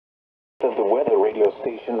to weather radio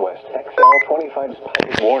station WXL25's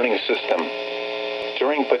public warning system.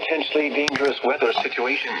 During potentially dangerous weather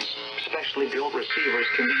situations, specially built receivers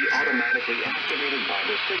can be automatically activated by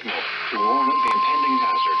the signal to warn of the impending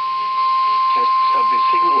hazard. Tests of the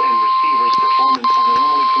signal and receiver's performance are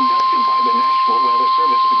normally conducted by the National Weather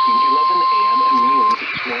Service between 11 a.m. and noon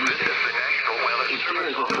each Wednesday. If there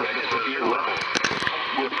is a threat of severe weather,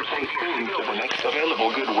 we'll postpone to the next available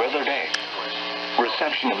good weather day.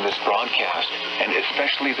 Reception of this broadcast, and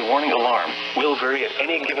especially the warning alarm, will vary at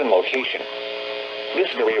any given location.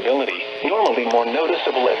 This variability, normally more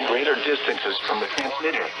noticeable at greater distances from the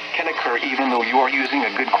transmitter, can occur even though you are using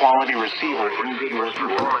a good quality receiver in good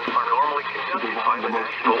performance are normally conducted by the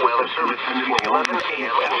National Weather Service between 11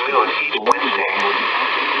 a.m. and noon each Wednesday.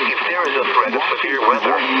 If there is a threat of severe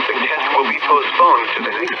weather, the test will be postponed to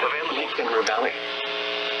the next available in River Valley.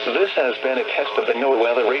 This has been a test of the NOAA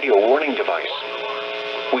Weather Radio warning device.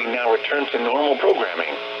 We now return to normal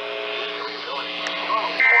programming.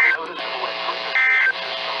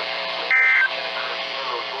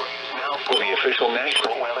 For the official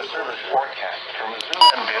National Weather Service forecast from Missouri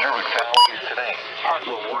and Bitterroot valleys today.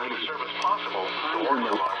 Partly warning service possible. The warning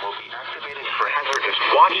alarm will be activated for hazardous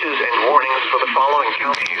watches and warnings for the following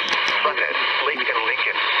counties: Buckhead, Lake, and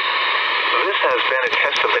Lincoln. This has been a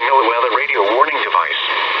test of the NOAA Weather Radio warning device.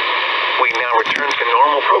 We now return to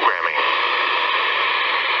normal programming.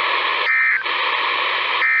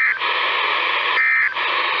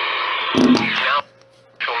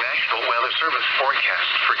 Service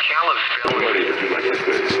forecast for Kalispell. Money, would you like to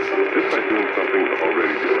save? Just by doing something they're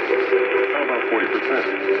already doing. How about 40%?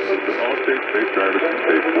 The Allstate safe drivers can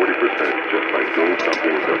save 40% just by doing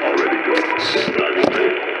something they're already doing. Driving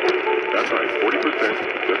safe. That's right,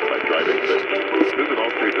 40% just by driving safe. Visit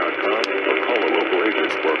Allstate.com or call a local agent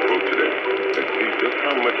for a quote today and see just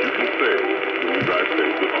how much you can save when you drive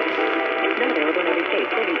safe with Allstate. Not available in every state.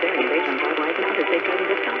 Savings vary based on drive life and other state driving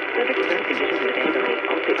discounts. Subject to terms, conditions, and availability.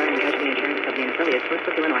 Allstate Fire and Casualty Insurance Company and affiliates,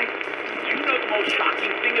 Northbrook, Illinois. Do you know the most shocking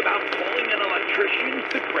thing about calling an electrician?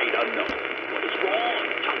 The great unknown. What is wrong?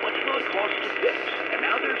 How much will it cost to fix? And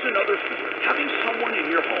now there's another fear. Having someone in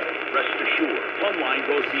your home. Rest assured, Plumline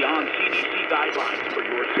goes beyond CDC guidelines for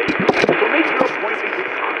your safety. So make your appointment with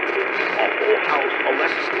confidence. A full house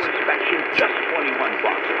electrical inspection, just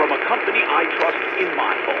 $21 from a company I trust in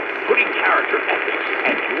my home. Putting character, ethics,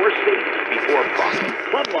 and your safety before profit.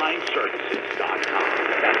 PlumlineServices.com.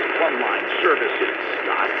 That's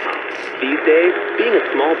PlumlineServices.com. These days, being a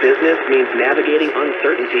small business means navigating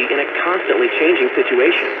uncertainty in a constantly changing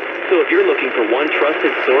situation. So if you're looking for one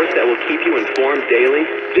trusted source that will keep you informed daily,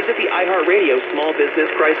 visit the iHeartRadio Small Business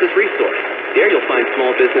Crisis Resource. There you'll find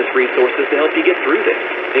small business resources to help you get through this,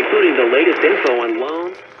 including the latest info on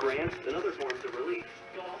loans, grants, and other forms of relief.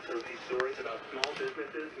 You'll also see stories about small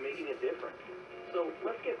businesses making a difference. So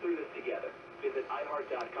let's get through this together. Visit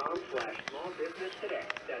iHeart.com/smallbusiness today.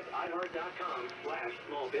 That's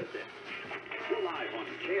iHeart.com/smallbusiness. We're live on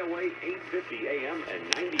KOA 850 AM and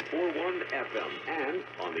 94.1 FM and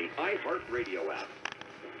on the iHeartRadio app.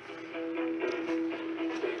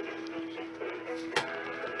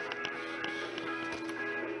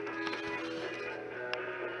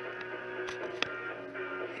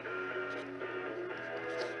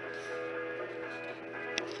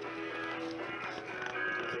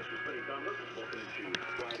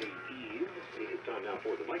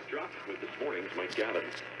 For the mic drop with this morning's Mike Gavin.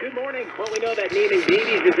 Good morning. Well, we know that naming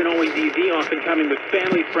babies isn't always easy, often coming with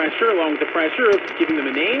family pressure, along with the pressure of giving them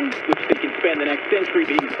a name, which they can spend the next century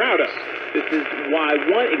being proud of. This is why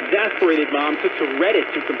one exasperated mom took to Reddit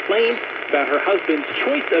to complain about her husband's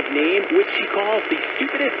choice of name, which she calls the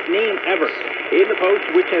stupidest name ever. In the post,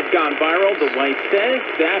 which has gone viral, the wife says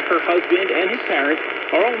that her husband and his parents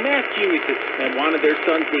are all math geniuses and wanted their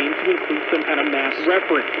son's name to include some kind of math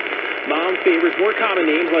reference. Mom favors more common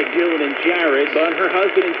names like Dylan and Jared, but her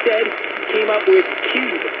husband instead came up with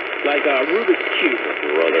Cube, like Rubik's Cube.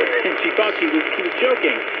 Brother. And she thought he was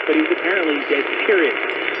joking, but he was apparently dead serious.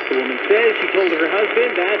 The woman says she told her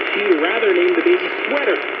husband that she'd rather name the baby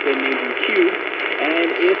Sweater than name him Cube.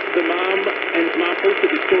 And if the mom posted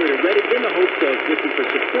the story to Reddit in the hopes of looking for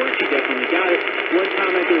support, she definitely got it. One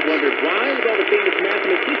commenter wondered why, with all the famous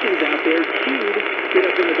mathematicians out there, Cube could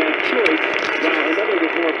have been the best choice, while another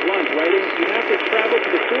was more blunt, writing, "You have to travel to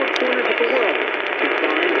the four corners of the world to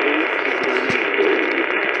find a particular name."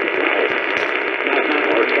 Not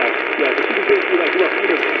hard stuff. Yeah, but she was basically like, look,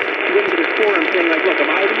 she went into this forum saying, like, look, am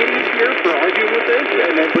I the idiot here for arguing with this? And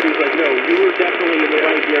then everybody was like, no, you were definitely in the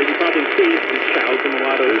right here. You probably saved this child from a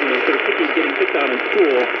lot of, sort of getting picked on in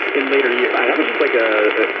school in later years. That was just like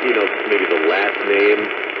maybe the last name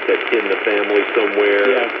that's in the family somewhere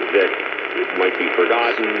that it might be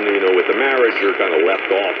forgotten, with the marriage, you're kind of left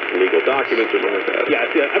off legal documents or something like that.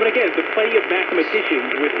 Yeah, I mean, again, there's plenty of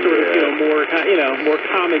mathematicians with sort of, more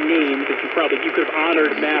common names that you could have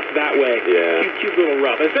honored math that way. Yeah. Cube's a little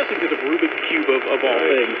rough, especially because of Rubik's Cube of all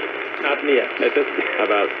things. Not me. How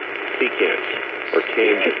about secant or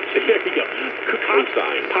tangent? There you go.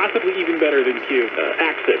 Cosine. Possibly even better than cube.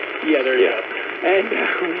 Axis. Yeah, there you go. And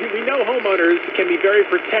we know homeowners can be very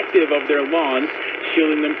protective of their lawns,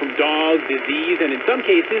 shielding them from dogs, disease, and in some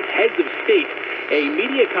cases, heads of state. A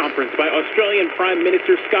media conference by Australian Prime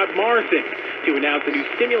Minister Scott Morrison to announce a new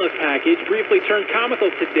stimulus package briefly turned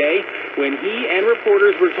comical today when he and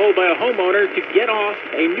reporters were told by a homeowner to get off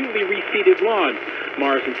a newly reseeded lawn.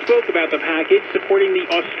 Morrison spoke about the package supporting the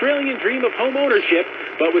Australian dream of home ownership,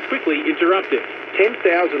 but was quickly interrupted. 10,000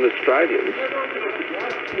 Australians.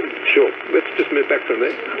 Sure. Let's just move back from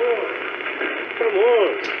there. Come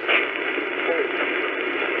on.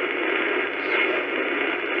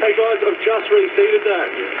 Hey guys, I've just reseeded that.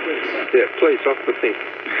 Yeah, please, off the thing.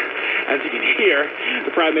 As you can hear, the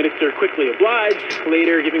Prime Minister quickly obliged,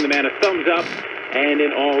 later giving the man a thumbs up, and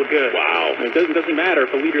in all good. Wow. It doesn't matter if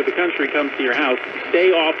the leader of the country comes to your house.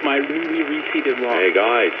 Stay off my newly reseeded lawn. Hey,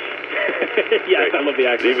 guys. Yes, I love the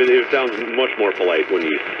accent. Even it sounds much more polite when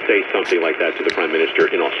you say something like that to the Prime Minister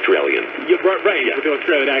in Australian. Yeah, right, with the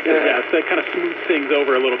Australian accent, yes. That kind of smooths things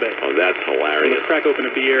over a little bit. Oh, that's hilarious. Let's crack open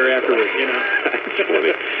a beer afterwards, That's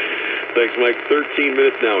funny. Thanks, Mike. 13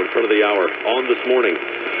 minutes now in front of the hour. On this morning,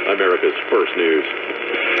 America's First News.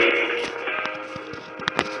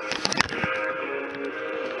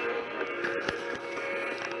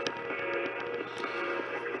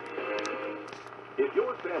 If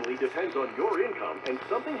your family depends on your income and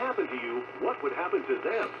something happened to you, what would happen to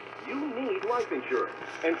them? You need life insurance.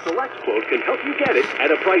 And SelectQuote can help you get it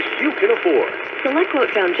at a price you can afford.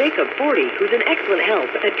 SelectQuote found Jacob, 40, who's in excellent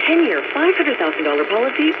health, a 10-year, $500,000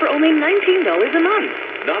 policy for only $19 a month.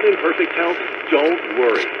 Not in perfect health? Don't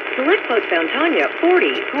worry. SelectQuote found Tanya,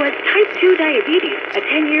 40, who has type 2 diabetes, a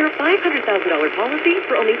 10-year, $500,000 policy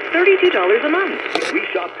for only $32 a month. We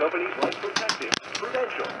shop companies like Protective,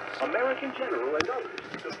 Prudential, American General, and others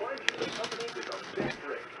to find you a company with the best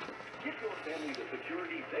rates. Give your family the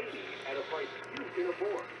security they need at a price you can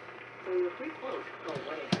afford. For your free quote, call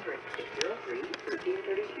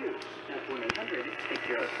 1-800-603-1332. That's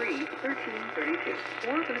 1-800-603-1332.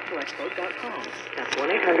 Or go to SelectQuote.com. That's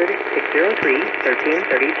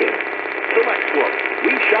 1-800-603-1332. SelectQuote.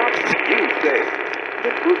 We shop, you save.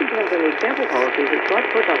 Get full details on these sample policies at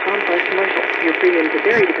SelectQuote.com/commercial. Your premium could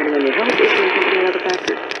vary depending on your health, issuing company, and other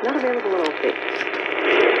factors. Not available in all states.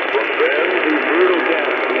 From Ben to brutal death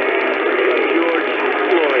of George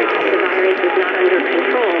Floyd. The virus is not under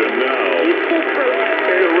control. And now, Peaceful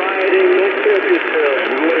protesters. to rioting, no circus hill.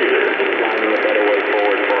 And later, finding a better way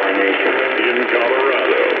forward for our nation. In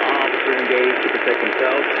Colorado. Officer engaged to protect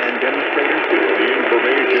himself and demonstrators too. The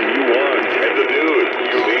information you want and the news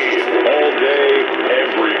you need. All day,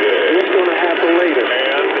 every day. What's going to happen later?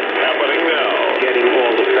 And happening now. Getting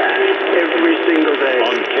all the facts every single day.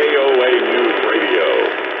 On KOA News Radio.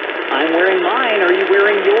 I'm wearing mine. Are you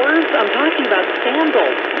wearing yours? I'm talking about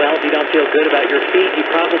sandals. Well, if you don't feel good about your feet, you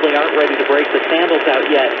probably aren't ready to break the sandals out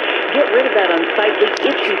yet. Get rid of that unsightly,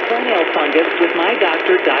 itchy toenail fungus with my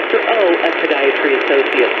doctor, Dr. O, at Podiatry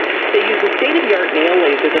Associates. They use a state-of-the-art nail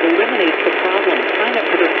laser that eliminates the problem. Sign up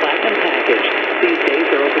for their Platinum package. These days,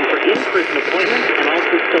 they're open for in-person appointments and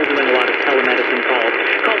also still doing a lot of telemedicine calls.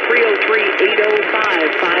 Call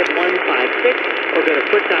 303-805-5156 or go to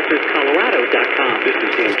footdoctorscolorado.com. This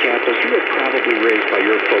is Dan Campos. You were probably raised by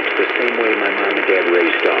your folks the same way my mom and dad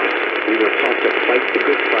raised us. We were taught to fight the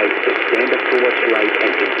good fight, to stand up for what's right,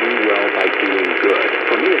 and to do well by doing good.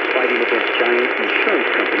 For me, it's fighting against giant insurance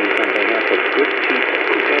companies on behalf of good people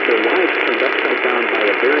who've had their lives turned upside down by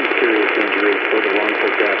a very serious injury or the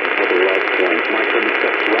wrongful death of a loved one. My firm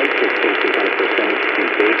accepts righteous cases on a percentage fee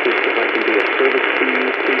basis. If I can be of service to you,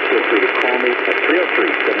 please feel free to call me at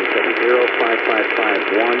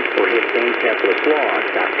 303-770-5551 or hit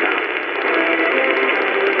dancapitalistlaw.com.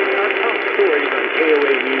 Our top stories on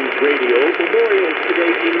KOA News Radio. Memorials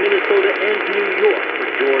today in Minnesota and New York for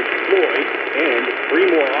George Floyd, and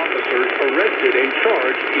 3 more officers arrested and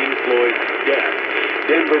charged in Floyd's death.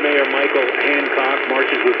 Denver Mayor Michael Hancock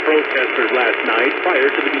marches with protesters last night prior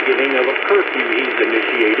to the beginning of a curfew he's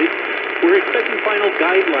initiated. We're expecting final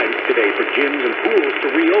guidelines today for gyms and pools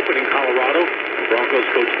to reopen in Colorado. And Broncos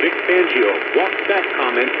coach Vic Fangio walks back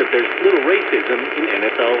comments that there's little racism in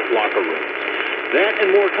NFL locker rooms. That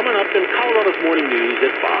and more coming up in Colorado's Morning News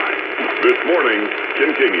at 5. This morning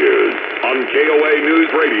continues on KOA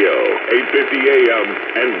News Radio, 850 AM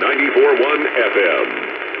and 94.1 FM.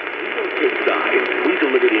 We go to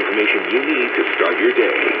information you need to start your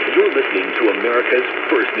day. You're listening to America's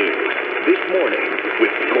First News. This morning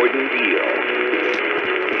with Gordon Deal.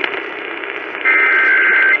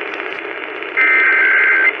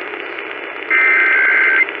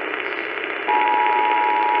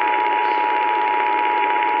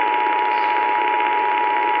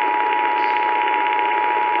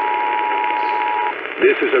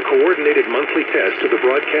 This is a coordinated monthly test to the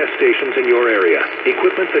broadcast stations in your area.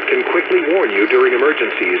 Equipment that can quickly warn you during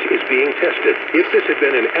emergencies is being tested. If this had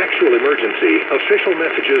been an actual emergency, official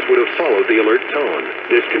messages would have followed the alert tone.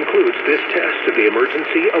 This concludes this test of the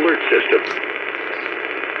emergency alert system.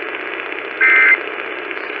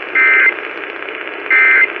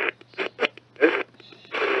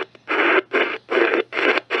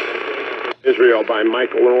 Israel by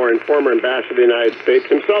Michael Oren, former ambassador of the United States,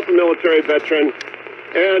 himself a military veteran,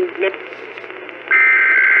 and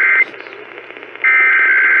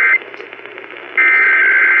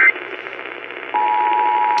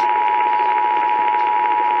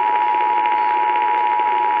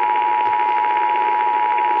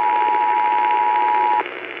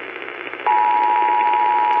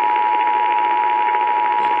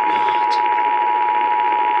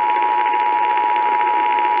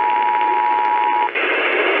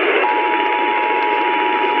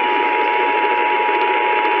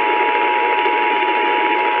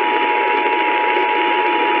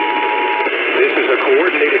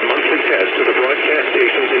coordinated monthly test to the broadcast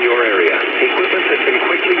stations in your area. Equipment that can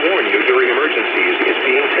quickly warn you during emergencies is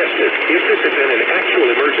being tested. If this had been an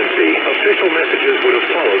actual emergency, official messages would have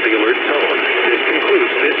followed the alert tone. This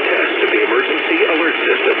concludes this test of the emergency alert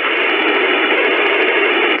system.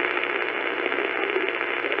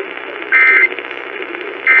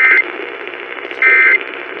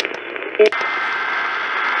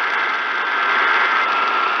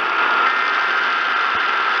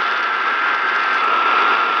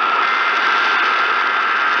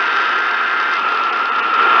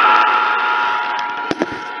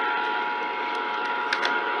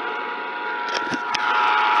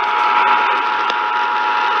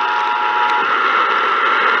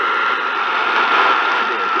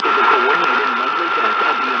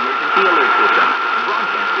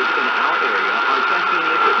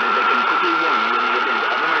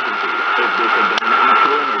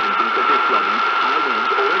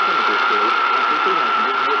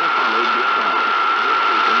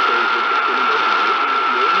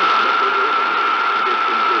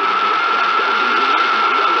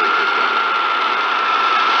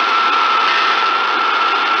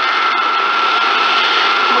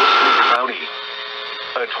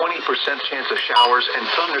 A 20% chance of showers and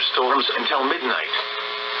thunderstorms until midnight.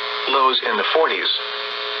 Lows in the 40s.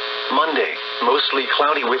 Monday, mostly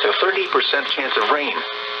cloudy with a 30% chance of rain.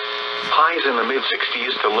 Highs in the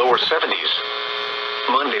mid-60s to lower 70s.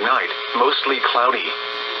 Monday night, mostly cloudy.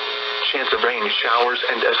 Chance of rain showers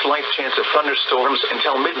and a slight chance of thunderstorms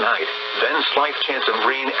until midnight, then slight chance of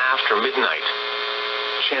rain after midnight.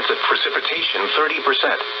 Chance of precipitation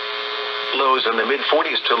 30%. Lows in the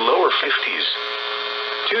mid-40s to lower 50s.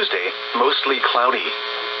 Tuesday, mostly cloudy.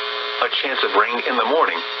 A chance of rain in the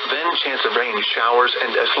morning, then chance of rain showers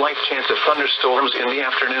and a slight chance of thunderstorms in the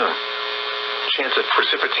afternoon. Chance of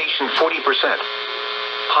precipitation 40%.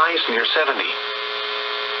 Highs near 70.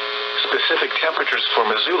 Specific temperatures for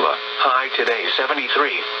Missoula: high today 73,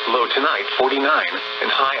 low tonight 49, and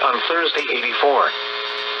high on Thursday 84.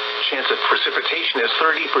 Chance of precipitation is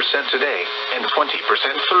 30% today and 20%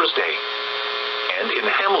 Thursday. And in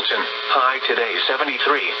Hamilton, high today 73,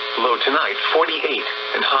 low tonight 48,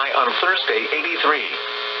 and high on Thursday 83.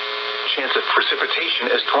 Chance of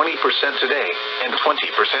precipitation is 20% today and 20%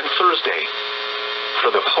 Thursday.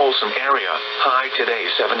 For the Folsom area, high today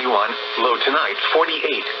 71, low tonight 48,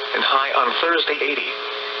 and high on Thursday 80.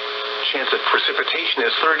 Chance of precipitation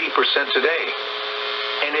is 30% today.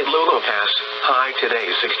 And at Lolo Pass, high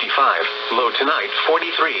today 65, low tonight 43,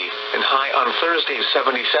 and high on Thursday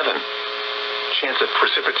 77. Chance of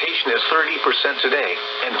precipitation is 30% today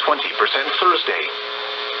and 20% Thursday.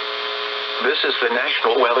 This is the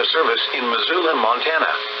National Weather Service in Missoula, Montana.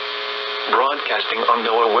 Broadcasting on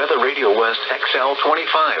NOAA Weather Radio West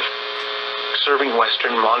XL25. Serving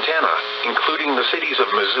western Montana, including the cities of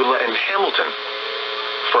Missoula and Hamilton.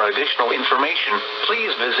 For additional information, please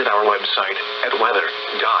visit our website at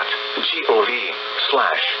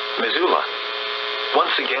weather.gov/Missoula.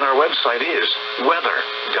 Once again, our website is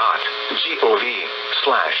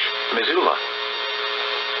weather.gov/Missoula.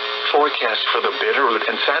 Forecast for the Bitterroot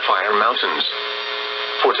and Sapphire Mountains.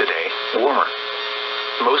 For today, warmer.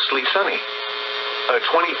 Mostly sunny. A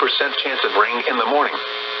 20% chance of rain in the morning.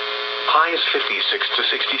 Highs 56 to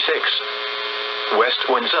 66. West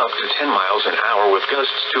winds up to 10 miles an hour with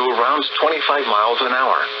gusts to around 25 miles an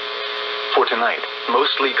hour. For tonight,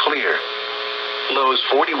 mostly clear. Lows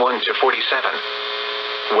 41 to 47.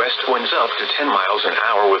 West winds up to 10 miles an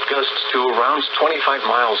hour with gusts to around 25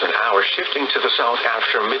 miles an hour, shifting to the south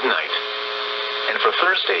after midnight. And for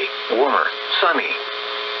Thursday, warmer, sunny.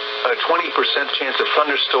 A 20% chance of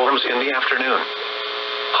thunderstorms in the afternoon.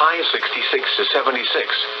 High 66 to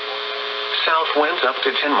 76. South winds up to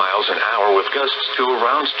 10 miles an hour with gusts to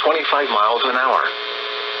around 25 miles an hour.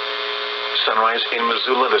 Sunrise in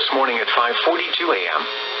Missoula this morning at 5:42 a.m.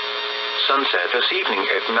 Sunset this evening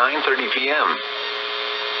at 9:30 p.m.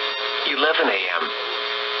 11 a.m.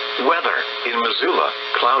 Weather in Missoula,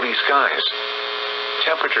 cloudy skies.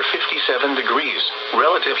 Temperature 57 degrees,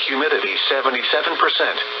 relative humidity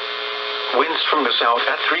 77%. Winds from the south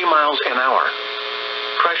at 3 miles an hour.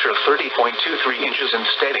 Pressure 30.23 inches and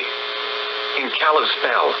steady. In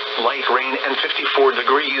Kalispell, light rain and 54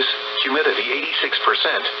 degrees, humidity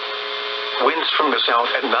 86%. Winds from the south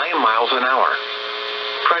at 9 miles an hour.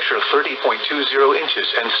 Pressure 30.20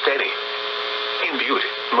 inches and steady. In Butte,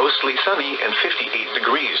 mostly sunny and 58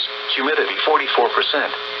 degrees, humidity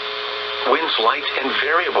 44%. Winds light and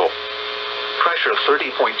variable. Pressure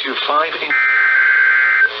 30.25 inches.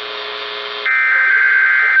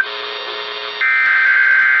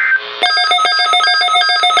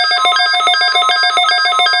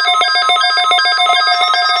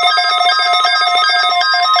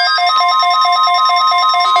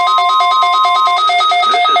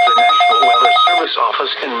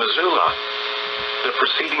 Office in Missoula. The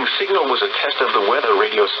preceding signal was a test of the weather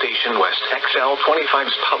radio station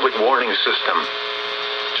WXL25's public warning system.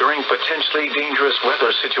 During potentially dangerous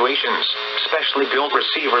weather situations, specially built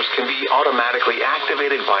receivers can be automatically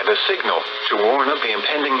activated by the signal to warn of the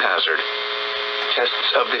impending hazard.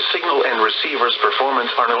 Tests of the signal and receiver's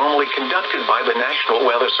performance are normally conducted by the National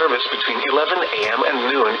Weather Service between 11 a.m.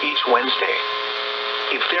 and noon each Wednesday.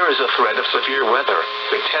 If there is a threat of severe weather,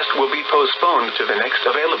 the test will be postponed to the next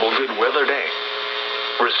available good weather day.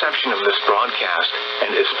 Reception of this broadcast,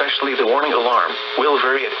 and especially the warning alarm, will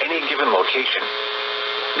vary at any given location.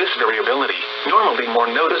 This variability, normally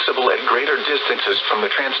more noticeable at greater distances from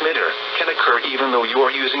the transmitter, can occur even though you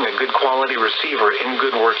are using a good quality receiver in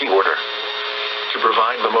good working order. To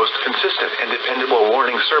provide the most consistent and dependable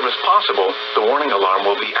warning service possible, the warning alarm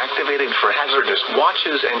will be activated for hazardous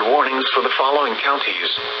watches and warnings for the following counties: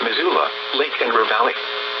 Missoula, Lake and Ravalli.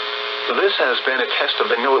 This has been a test of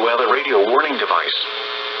the NOAA weather radio warning device.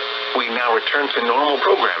 We now return to normal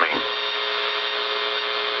programming.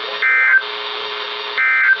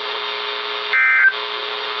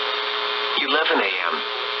 a.m.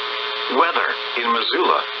 Weather in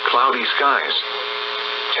Missoula, cloudy skies.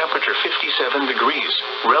 Temperature 57 degrees,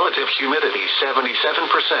 relative humidity 77%.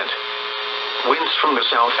 Winds from the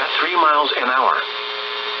south at 3 miles an hour.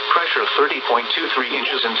 Pressure 30.23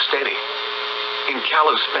 inches and steady. In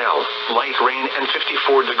Kalispell, light rain and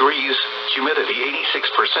 54 degrees, humidity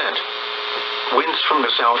 86%. Winds from the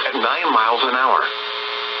south at 9 miles an hour.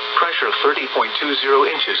 Pressure 30.20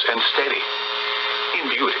 inches and steady. In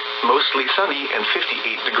Butte, mostly sunny and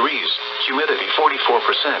 58 degrees, humidity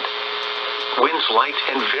 44%. Winds light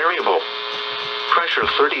and variable. Pressure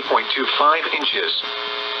 30.25 inches.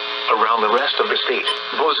 Around the rest of the state,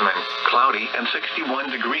 Bozeman, cloudy and 61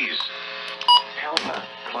 degrees. Helena,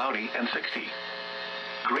 cloudy and 60.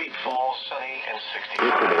 Great Falls, sunny and 60.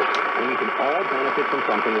 And we can all benefit from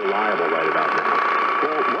something reliable right about now.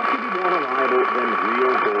 Well, what could be more reliable than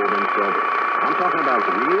real gold and silver? I'm talking about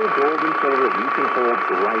real gold and silver you can hold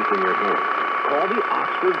right in your hand. Call the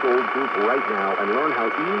Oxford Gold Group right now and learn how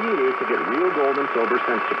easy it is to get real gold and silver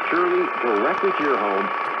sent securely directly to your home,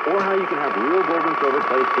 or how you can have real gold and silver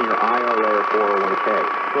placed in your IRA or 401k.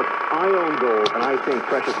 Look, I own gold, and I think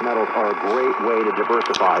precious metals are a great way to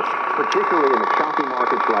diversify, particularly in the choppy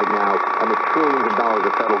markets right now and the trillions of dollars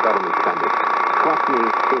of federal government spending. Trust me,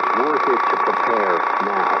 it's worth it to prepare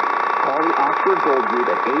now. Call the Oxford Gold Group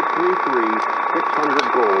at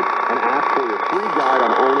 833-600-GOLD and ask for your free guide on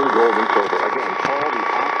owning gold and silver. Again, call the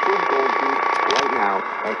Oxford Gold Group right now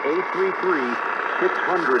at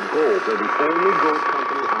 833-600-GOLD. They're the only gold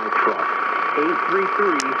company I trust.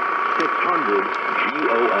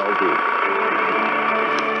 833-600-GOLD.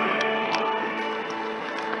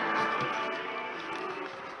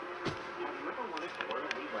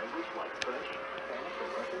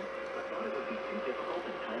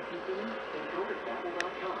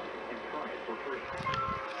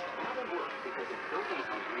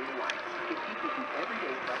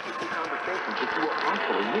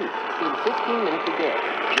 In 15 minutes a day,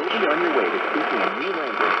 you'll be on your way to speaking a new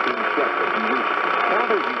language in just a few weeks.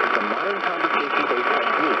 Travel uses the modern conversation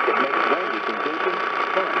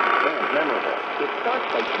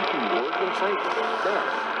inflation. There,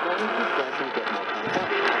 that means you start to get more complex.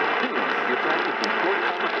 Here, you're practicing short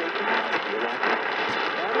conversations with your last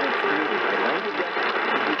Battery is created by language experts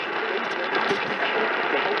who use your face recognition methods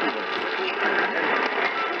to help you learn quickly and remember.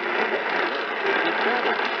 With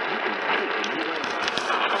Travel, you can speak a new language.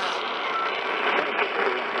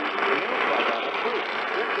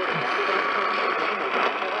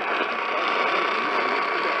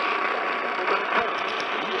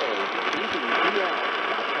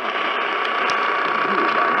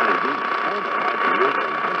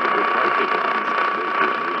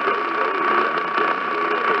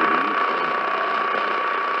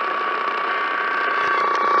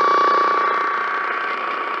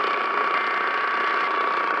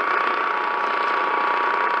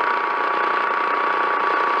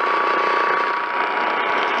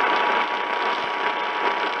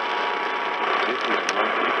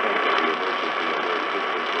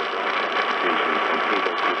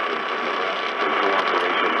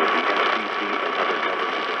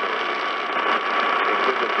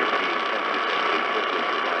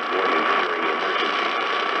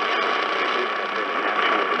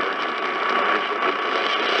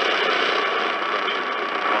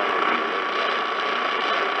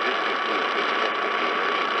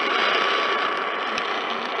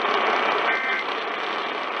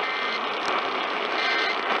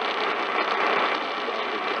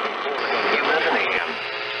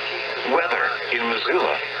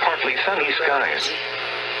 Partly sunny skies.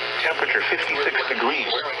 Temperature 56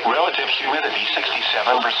 degrees. Relative humidity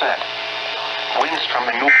 67%. Winds from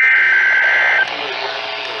the north.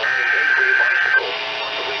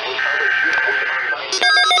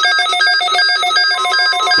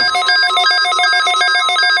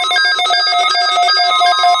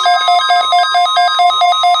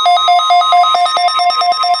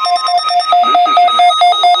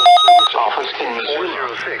 Office in Missouri.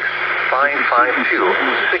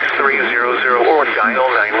 552-6300 or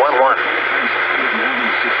dial 911.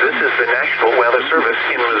 This is the National Weather Service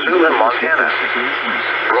in Missoula, Montana.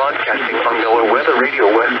 Broadcasting on NOAA Weather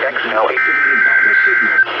Radio West XL. The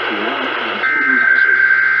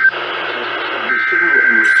signal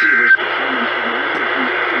and receivers performance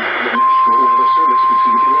are the National Weather Service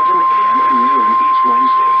between 11 a.m. and noon each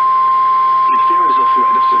Wednesday. If there is a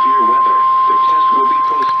threat of severe weather, the test will be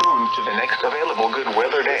postponed to the next available good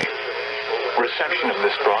weather day. Reception of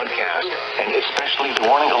this broadcast, and especially the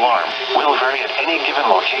warning alarm, will vary at any given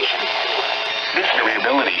location. This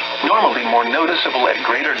variability, normally more noticeable at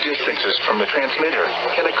greater distances from the transmitter,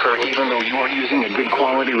 can occur even though you are using a good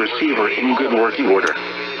quality receiver in good working order.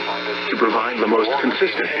 To provide the most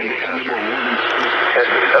consistent and dependable warning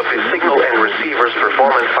tests of the signal and receiver's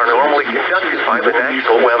performance are normally conducted by the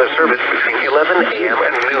National Weather Service between 11 a.m.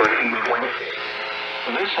 and noon each Wednesday.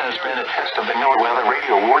 This has been a test of the NOAA Weather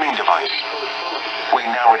Radio warning device. We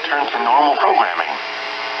now return to normal programming.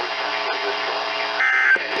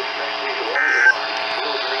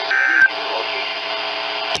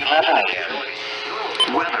 11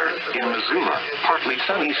 a.m. Weather in Missoula, partly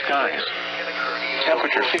sunny skies.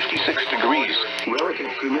 Temperature 56 degrees.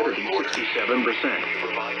 Relative humidity 67%.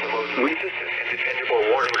 With this dependable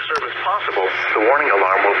warning service possible, the warning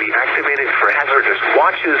alarm will be activated for hazardous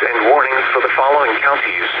watches and warnings for the following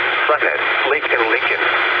counties: Flathead, Lake, and Lincoln.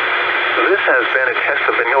 This has been a test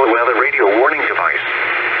of the NOAA Weather Radio warning device.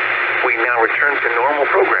 We now return to normal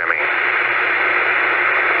programming.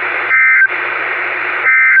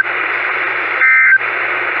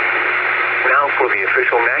 Now for the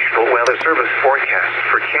official National Weather Service forecast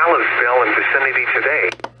for Kalispell and vicinity today.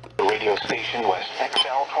 Radio station West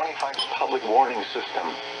WXL25's public warning system.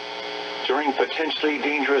 During potentially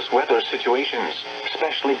dangerous weather situations,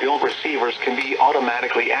 specially built receivers can be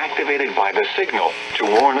automatically activated by the signal to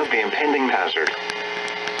warn of the impending hazard.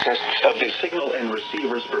 Tests of the signal and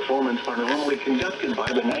receiver's performance are normally conducted by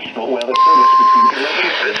the National Weather Service between 11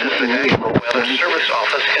 a.m. This is the National Weather Service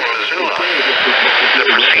office in Missoula. The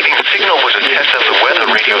preceding signal was a test of the weather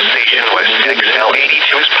radio station West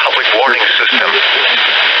XL82's public warning system.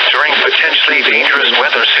 During potentially dangerous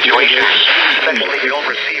weather situations, specially built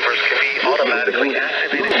receivers can be automatically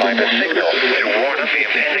activated by the signal to warn of the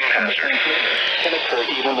impending hazard. Can occur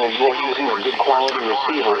even though you are using a good quality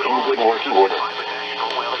receiver in good working order.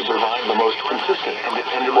 To provide the most consistent and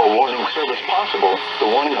dependable warning service possible, the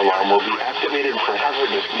warning alarm will be activated for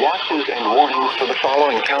hazardous watches and warnings for the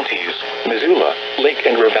following counties: Missoula, Lake,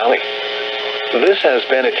 and Ravalli. This has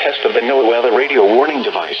been a test of the NOAA Weather Radio warning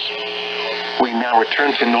device. We now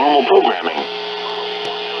return to normal programming.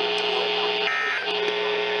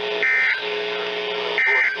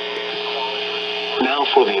 Now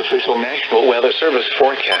for the official National Weather Service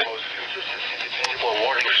forecast.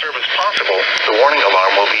 Warning service possible, the warning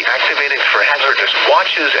alarm will be activated for hazardous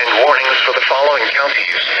watches and warnings for the following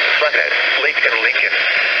counties: Flathead, Lake, and Lincoln.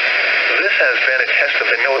 This has been a test of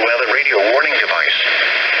the NOAA radio warning device.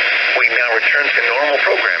 We now return to normal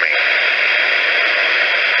programming.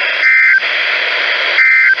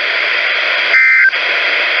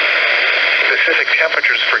 Specific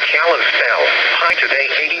temperatures for Kalispell. High today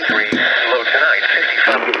 83, low tonight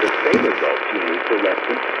 55. Get the same results you need for less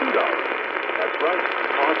than $2. That's right.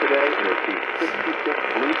 Call today and receive 66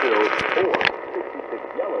 blue pills or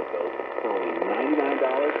 66 yellow pills for only $99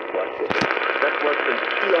 plus shipping. That's less than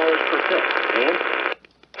 $2 per pill. And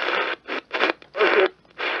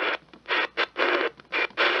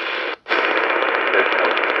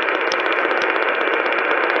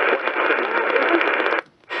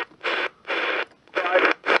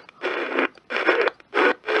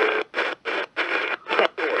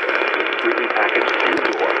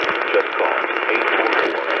Call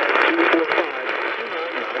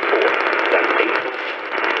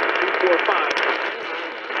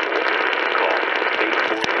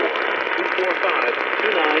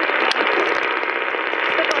 844-245-2994.